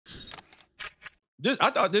I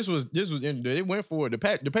thought this was they went for it.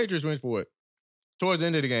 The Patriots went for it towards the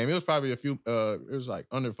end of the game. It was probably it was like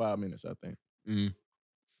under 5 minutes, I think. Mm-hmm.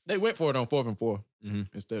 They went for it on 4th and 4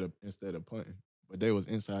 instead of punting, but they was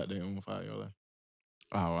inside their own 5-yard line.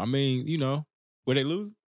 Oh, I mean, were they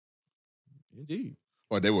losing? Indeed.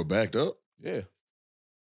 Or they were backed up? Yeah.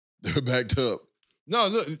 They were backed up. No,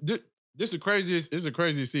 look, this is the craziest. It's the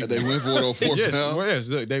craziest sequence. And they went for it on 4th down? Yes,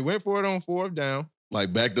 look, they went for it on 4th down.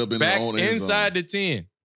 Like backed up in their own end zone. Inside the 10.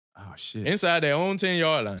 Oh, shit. Inside their own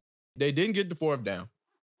 10-yard line. They didn't get the 4th down.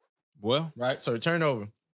 Well. Right? So turnover.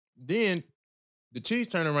 Then the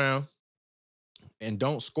Chiefs turn around and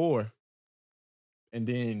don't score. And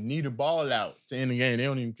then need a ball out to end the game. They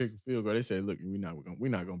don't even kick a field goal. They say, look, we're not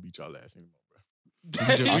gonna beat y'all ass anymore,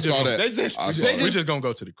 bro. I saw that. We're just gonna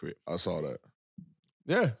go to the crib. I saw that.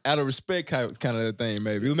 Yeah. Out of respect kind of thing,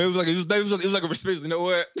 maybe. Maybe it was like a respect. You know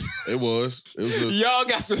what? It was. Y'all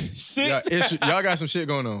got some shit. Y'all got some shit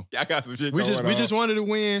going on. Y'all got some shit we going on. We just wanted to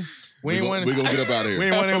win. We're going to get up out of here. We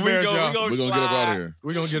ain't want to embarrass y'all. We're going to get up out of here.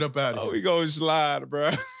 We're going to get up out of here. Oh, we going to slide,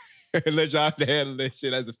 bro. Let y'all handle that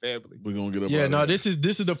shit as a family. We're going to get up out of here. Yeah, no, this is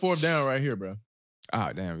the 4th down right here, bro.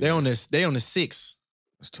 Ah, damn. They on the 6.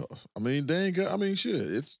 It's tough. I mean, they ain't got,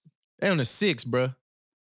 shit. They on the 6, bro.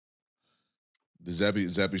 Did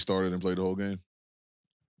Zappy started and played the whole game?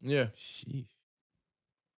 Yeah. Sheesh.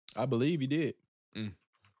 I believe he did.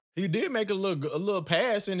 He did make a little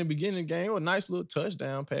pass in the beginning of the game, a nice little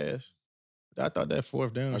touchdown pass. I thought that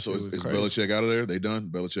 4th down. So is Belichick out of there? They done?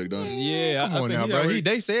 Belichick done? Yeah, come on now, bro.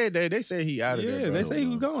 They said he out of there. Yeah, bro. they say he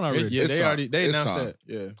was gone already. They announced that.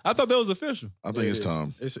 Yeah, I thought that was official. I think it's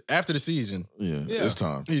time. It's after the season. Yeah, it's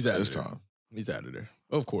time. He's out. It's time. He's out of there.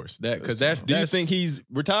 Of course, do you think he's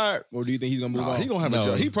retired, or do you think he's gonna move on? He gonna have a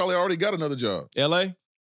job. He probably already got another job. L.A.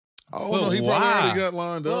 Oh no, he probably already got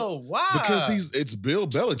lined up. Whoa, why? Because it's Bill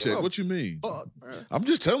Belichick. What you mean? Fuck, I'm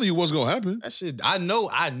just telling you what's gonna happen. That shit, I know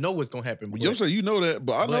what's gonna happen. You say you know that,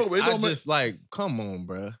 but I know it don't just like, come on,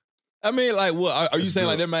 bro. I mean, like, what are you saying?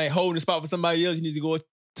 Like, that man holding the spot for somebody else? You need to go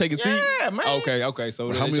take a seat. Yeah, man. Okay. So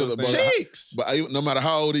how many other cheeks? But no matter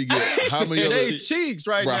how old he get, how many other cheeks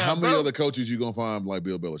right now? How many other coaches you gonna find like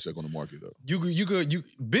Bill Belichick on the market though? You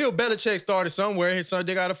Bill Belichick started somewhere, so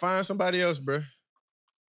they gotta find somebody else, bro.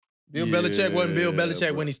 Bill Belichick wasn't Bill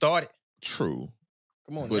Belichick when he started. True.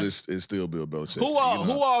 Come on, but it's still Bill Belichick. Who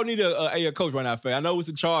all need a coach right now, Faye? I know it's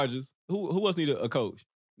the Chargers. Who else need a coach?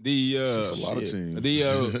 It's a lot of teams.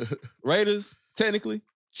 The Raiders, technically.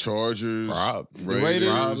 Chargers, Raiders,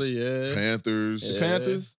 probably, yeah. Panthers. The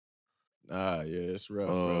Panthers. Yeah, it's rough,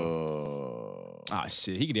 bro.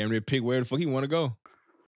 Shit, he can damn near pick where the fuck he want to go.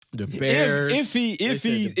 The Bears. If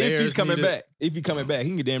he's coming back, he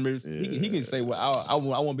can damn near he can say, well, I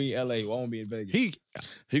want to be in LA, or I want to be in Vegas.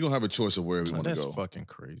 He gonna have a choice of where he want to go. That's fucking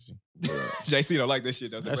crazy. JC don't like that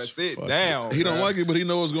shit. That's sit down. He don't like it, but he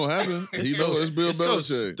knows what's gonna happen. He knows it's Bill Belichick.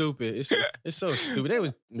 So stupid. It's so stupid. They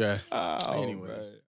was anyway.